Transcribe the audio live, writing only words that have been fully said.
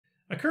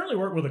I currently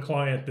work with a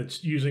client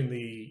that's using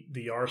the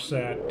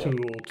RSAT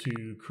tool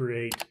to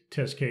create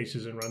test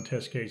cases and run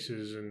test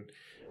cases,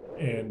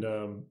 and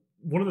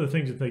one of the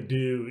things that they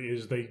do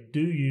is they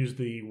do use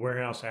the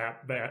warehouse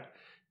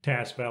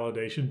task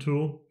validation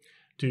tool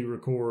to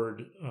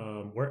record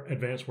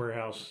advanced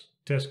warehouse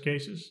test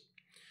cases.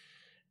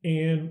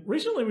 And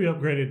recently we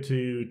upgraded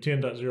to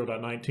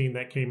 10.0.19.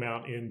 That came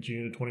out in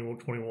June of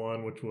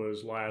 2021, which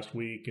was last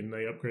week, and they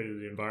upgraded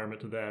the environment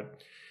to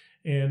that.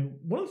 And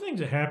one of the things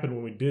that happened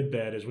when we did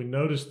that is we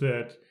noticed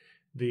that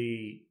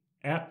the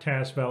app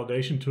task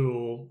validation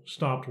tool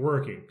stopped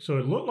working. So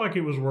it looked like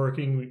it was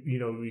working. You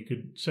know, we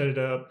could set it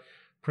up,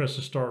 press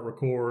the start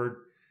record,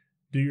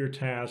 do your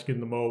task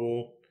in the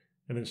mobile,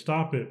 and then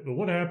stop it. But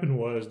what happened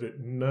was that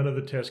none of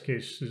the test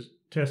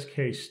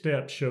case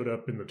steps showed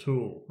up in the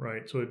tool,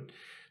 right? So it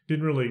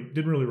didn't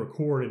really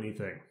record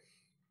anything.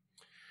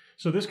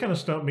 So this kind of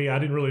stumped me. I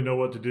didn't really know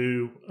what to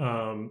do.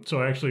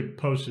 So I actually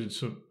posted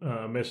some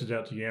message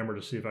out to Yammer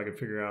to see if I could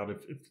figure out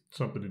if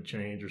something had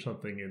changed or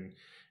something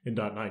in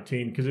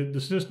 .19, because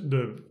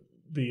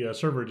the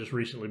server had just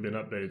recently been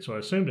updated. So I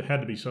assumed it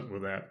had to be something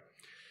with that.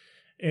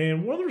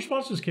 And one of the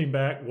responses came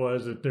back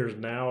was that there's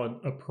now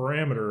a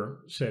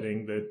parameter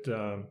setting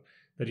that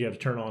you have to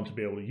turn on to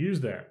be able to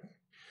use that.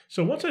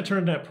 So once I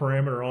turned that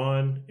parameter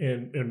on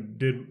and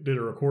did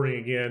a recording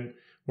again,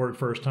 worked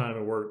first time,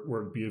 and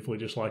worked beautifully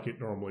just like it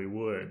normally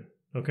would.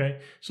 Okay,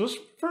 so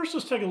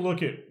let's take a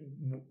look at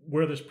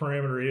where this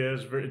parameter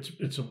is.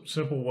 It's a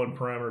simple one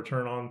parameter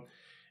turn on,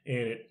 and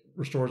it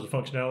restores the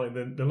functionality.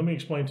 And then let me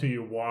explain to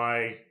you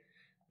why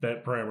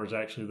that parameter is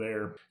actually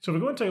there. So we're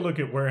going to take a look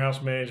at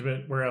warehouse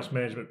management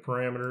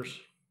parameters.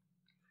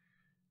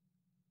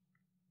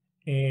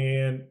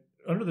 And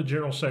under the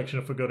general section,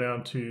 if we go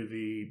down to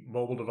the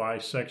mobile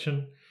device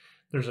section,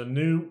 there's a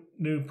new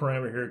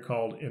parameter here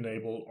called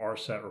enable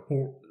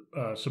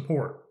RSAT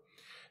support.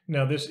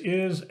 Now this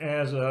is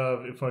as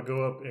of, if I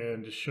go up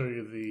and just show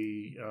you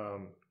the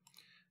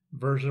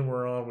version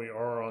we're on, we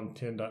are on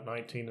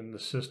 10.19 in the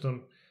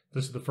system.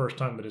 This is the first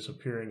time that it's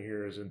appearing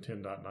here is in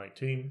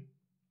 10.19.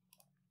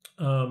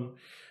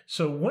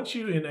 So once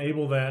you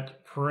enable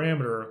that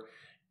parameter,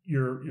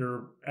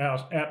 your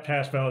app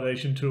task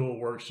validation tool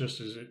works just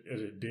as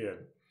it did.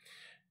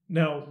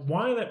 Now,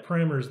 why that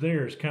parameter is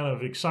there is kind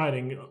of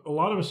exciting. A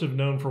lot of us have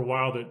known for a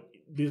while that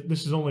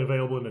this is only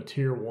available in a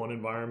tier 1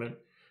 environment,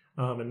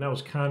 and that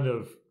was kind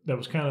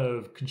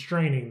of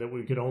constraining that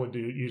we could only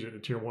use it in a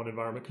tier 1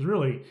 environment, because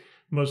really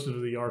most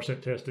of the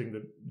RSAT testing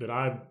that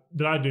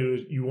I do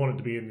is you want it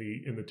to be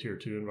in the tier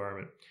 2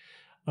 environment.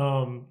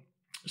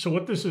 So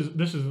what this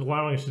is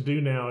allowing us to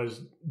do now is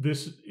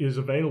this is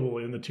available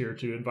in the tier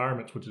 2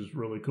 environments, which is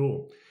really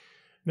cool.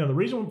 Now, the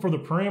reason for the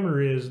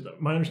parameter is,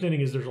 my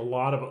understanding is there's a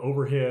lot of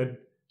overhead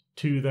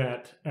to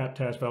that app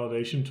task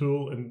validation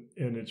tool, and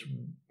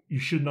you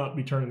should not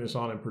be turning this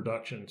on in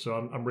production. So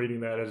I'm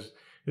reading that as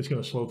it's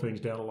going to slow things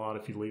down a lot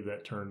if you leave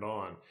that turned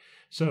on.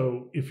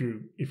 So if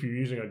you're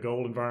using a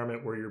gold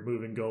environment where you're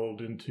moving gold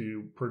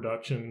into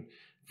production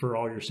for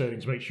all your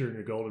settings, make sure in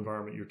your gold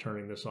environment you're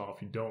turning this off.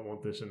 You don't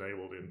want this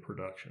enabled in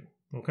production.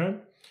 Okay,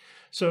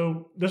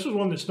 so this was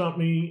one that stumped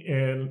me,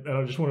 and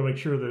I just want to make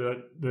sure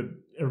that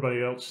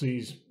everybody else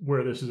sees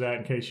where this is at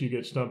in case you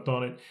get stumped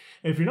on it.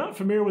 And if you're not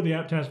familiar with the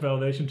app task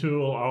validation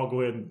tool, I'll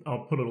go ahead and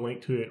I'll put a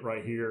link to it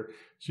right here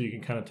so you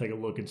can kind of take a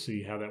look and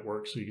see how that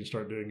works, so you can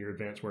start doing your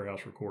advanced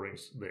warehouse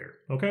recordings there.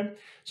 Okay,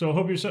 so I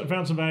hope you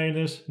found some value in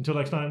this. Until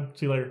next time,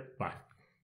 see you later. Bye.